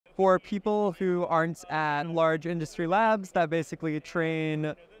for people who aren't at large industry labs that basically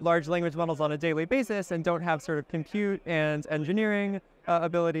train large language models on a daily basis and don't have sort of compute and engineering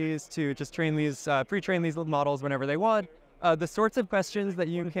abilities to just train these, pre-train these models whenever they want, the sorts of questions that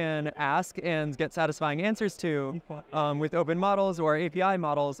you can ask and get satisfying answers to with open models or API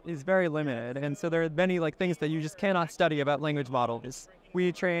models is very limited. And so there are many things that you just cannot study about language models.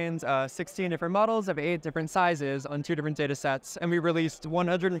 We trained 16 different models of 8 different sizes on 2 different data sets, and we released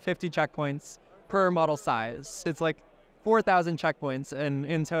 150 checkpoints per model size. It's like 4,000 checkpoints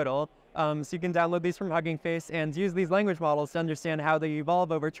in total. So you can download these from Hugging Face and use these language models to understand how they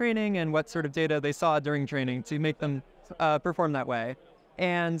evolve over training and what sort of data they saw during training to make them perform that way.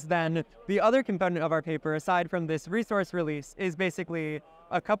 And then the other component of our paper, aside from this resource release, is basically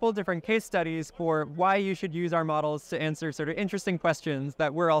a couple different case studies for why you should use our models to answer sort of interesting questions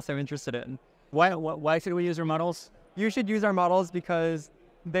that we're also interested in. Why should we use our models? You should use our models because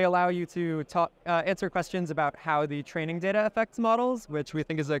they allow you to answer questions about how the training data affects models, which we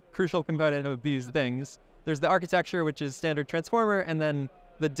think is a crucial component of these things. There's the architecture, which is standard transformer, and then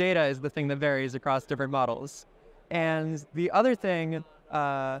the data is the thing that varies across different models. And the other thing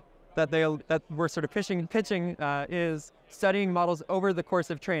that we're sort of pitching is studying models over the course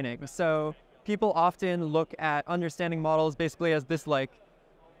of training. So people often look at understanding models basically as this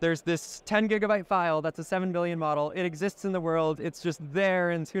there's this 10 gigabyte file that's a 7 billion model. It exists in the world. It's just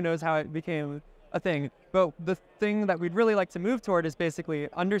there, and who knows how it became a thing. But the thing that we'd really like to move toward is basically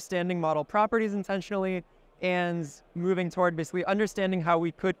understanding model properties intentionally and moving toward basically understanding how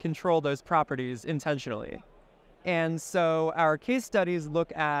we could control those properties intentionally. And so our case studies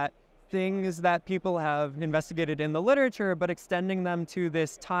look at things that people have investigated in the literature, but extending them to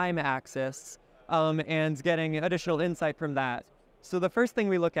this time axis and getting additional insight from that. So the first thing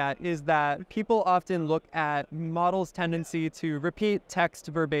we look at is that people often look at models' tendency to repeat text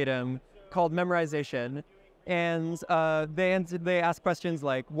verbatim, called memorization. And they ask questions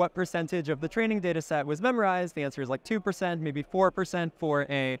like, what percentage of the training data set was memorized? The answer is like 2%, maybe 4% for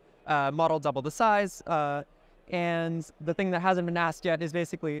a model double the size. And the thing that hasn't been asked yet is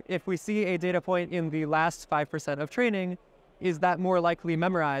basically, if we see a data point in the last 5% of training, is that more likely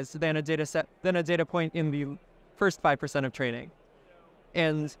memorized than a data point in the first 5% of training?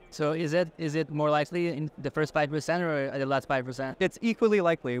 And so is it more likely in the first 5% or the last 5%? It's equally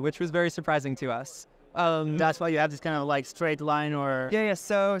likely, which was very surprising to us. That's why you have this kind of straight line or... Yeah.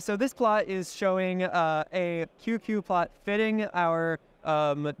 So this plot is showing a QQ plot fitting our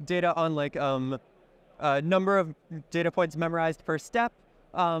data on number of data points memorized per step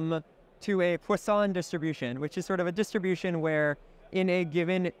to a Poisson distribution, which is sort of a distribution where in a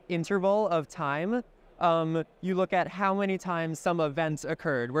given interval of time, you look at how many times some event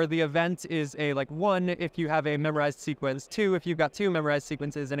occurred, where the event is a 1 if you have a memorized sequence, 2 if you've got 2 memorized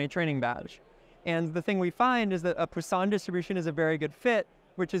sequences in a training batch. And the thing we find is that a Poisson distribution is a very good fit,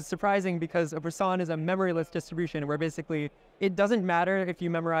 which is surprising because a Poisson is a memoryless distribution where basically it doesn't matter if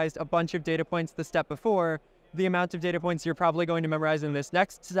you memorized a bunch of data points the step before, the amount of data points you're probably going to memorize in this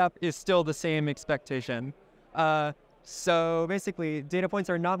next step is still the same expectation. So basically, data points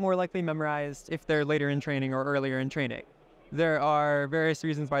are not more likely memorized if they're later in training or earlier in training. There are various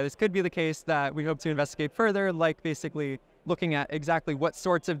reasons why this could be the case that we hope to investigate further, like basically looking at exactly what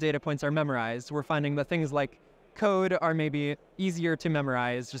sorts of data points are memorized. We're finding that things like code are maybe easier to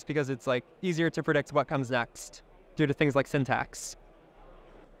memorize just because it's easier to predict what comes next due to things like syntax.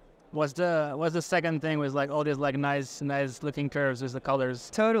 What's the second thing was all these nice looking curves with the colors?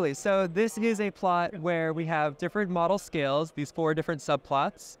 Totally. So this is a plot where we have different model scales, these 4 different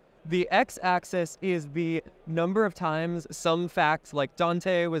subplots. The x-axis is the number of times some fact, like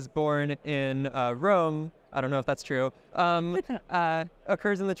Dante was born in Rome, I don't know if that's true,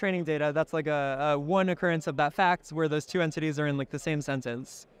 occurs in the training data. That's a one occurrence of that fact where those 2 entities are in the same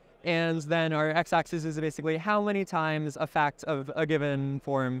sentence. And then our x-axis is basically how many times a fact of a given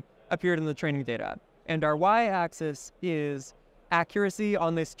form appeared in the training data. And our y-axis is accuracy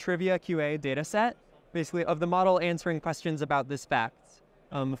on this trivia QA data set, basically of the model answering questions about this fact,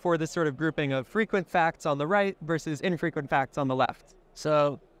 for this sort of grouping of frequent facts on the right versus infrequent facts on the left.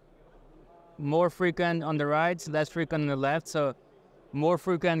 So more frequent on the right, less frequent on the left. So more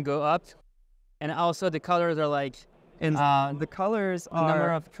frequent go up. And also the colors are the colors are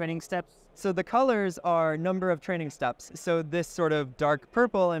number of training steps. So the colors are number of training steps. So this sort of dark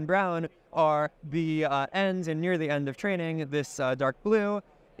purple and brown are the end and near the end of training. This dark blue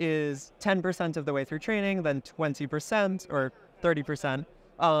is 10% of the way through training, then 20% or 30%,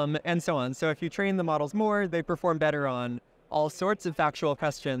 and so on. So if you train the models more, they perform better on all sorts of factual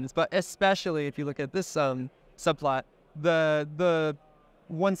questions, but especially if you look at this subplot, the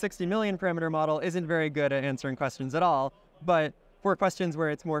 160 million parameter model isn't very good at answering questions at all. But for questions where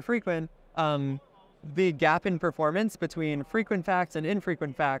it's more frequent, the gap in performance between frequent facts and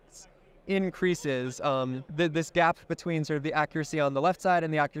infrequent facts increases. This gap between sort of the accuracy on the left side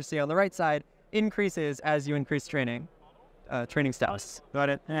and the accuracy on the right side increases as you increase training steps. Got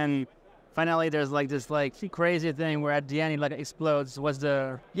it. And finally, there's like this crazy thing where at the end it like explodes. What's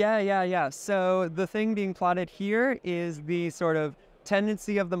the... Yeah. So the thing being plotted here is the sort of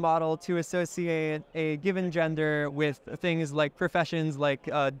tendency of the model to associate a given gender with things like professions like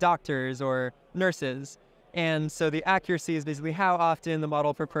doctors or nurses. And so the accuracy is basically how often the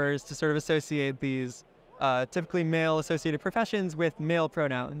model prefers to sort of associate these typically male-associated professions with male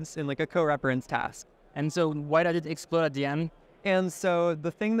pronouns in like a co-reference task. And so why did it explode at the end? And so the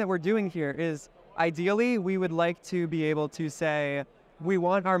thing that we're doing here is, ideally, we would like to be able to say, we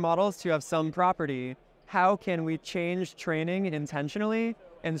want our models to have some property. How can we change training intentionally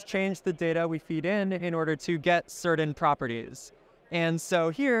and change the data we feed in order to get certain properties? And so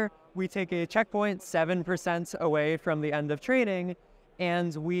here, we take a checkpoint 7% away from the end of training,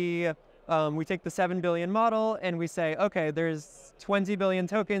 and we take the 7 billion model, and we say, okay, there's 20 billion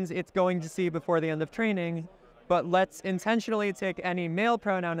tokens it's going to see before the end of training, but let's intentionally take any male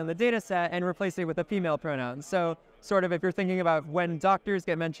pronoun in the data set and replace it with a female pronoun. So sort of if you're thinking about when doctors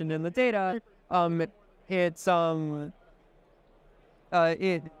get mentioned in the data,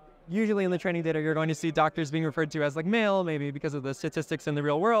 usually in the training data, you're going to see doctors being referred to as like male, maybe because of the statistics in the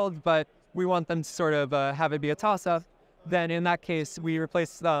real world, but we want them to sort of have it be a toss-up. Then in that case, we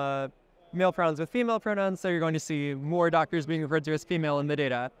replace male pronouns with female pronouns, so you're going to see more doctors being referred to as female in the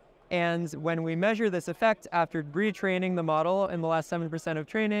data. And when we measure this effect after retraining the model in the last 7% of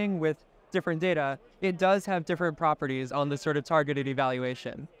training with different data, it does have different properties on the sort of targeted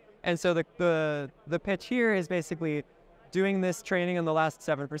evaluation. And so the pitch here is basically doing this training in the last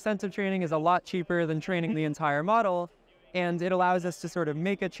 7% of training is a lot cheaper than training the entire model, and it allows us to sort of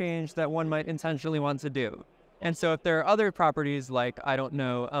make a change that one might intentionally want to do. And so if there are other properties like, I don't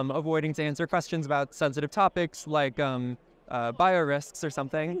know, avoiding to answer questions about sensitive topics like biorisks or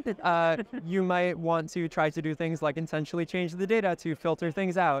something, you might want to try to do things like intentionally change the data to filter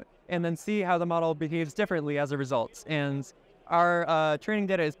things out and then see how the model behaves differently as a result. And our training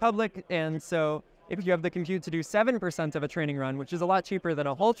data is public, and so if you have the compute to do 7% of a training run, which is a lot cheaper than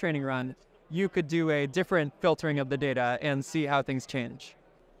a whole training run, you could do a different filtering of the data and see how things change.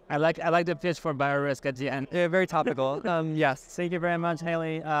 I like the pitch for biorisk at the end. Very topical. Yes. Thank you very much,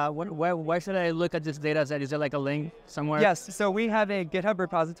 Hailey. Where should I look at this data set? Is there like a link somewhere? Yes. So we have a GitHub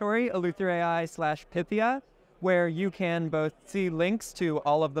repository, EleutherAI/Pythia, where you can both see links to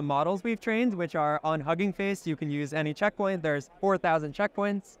all of the models we've trained, which are on Hugging Face. You can use any checkpoint. There's 4,000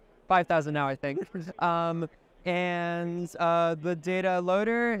 checkpoints, 5,000 now, I think. And the data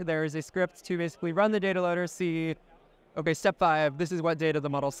loader, there's a script to basically run the data loader, see, okay, step 5, this is what data the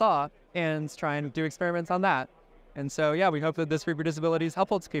model saw, and try and do experiments on that. And so, yeah, we hope that this reproducibility is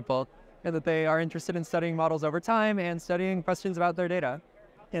helpful to people and that they are interested in studying models over time and studying questions about their data.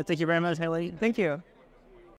 Yeah, thank you very much, Hailey. Thank you.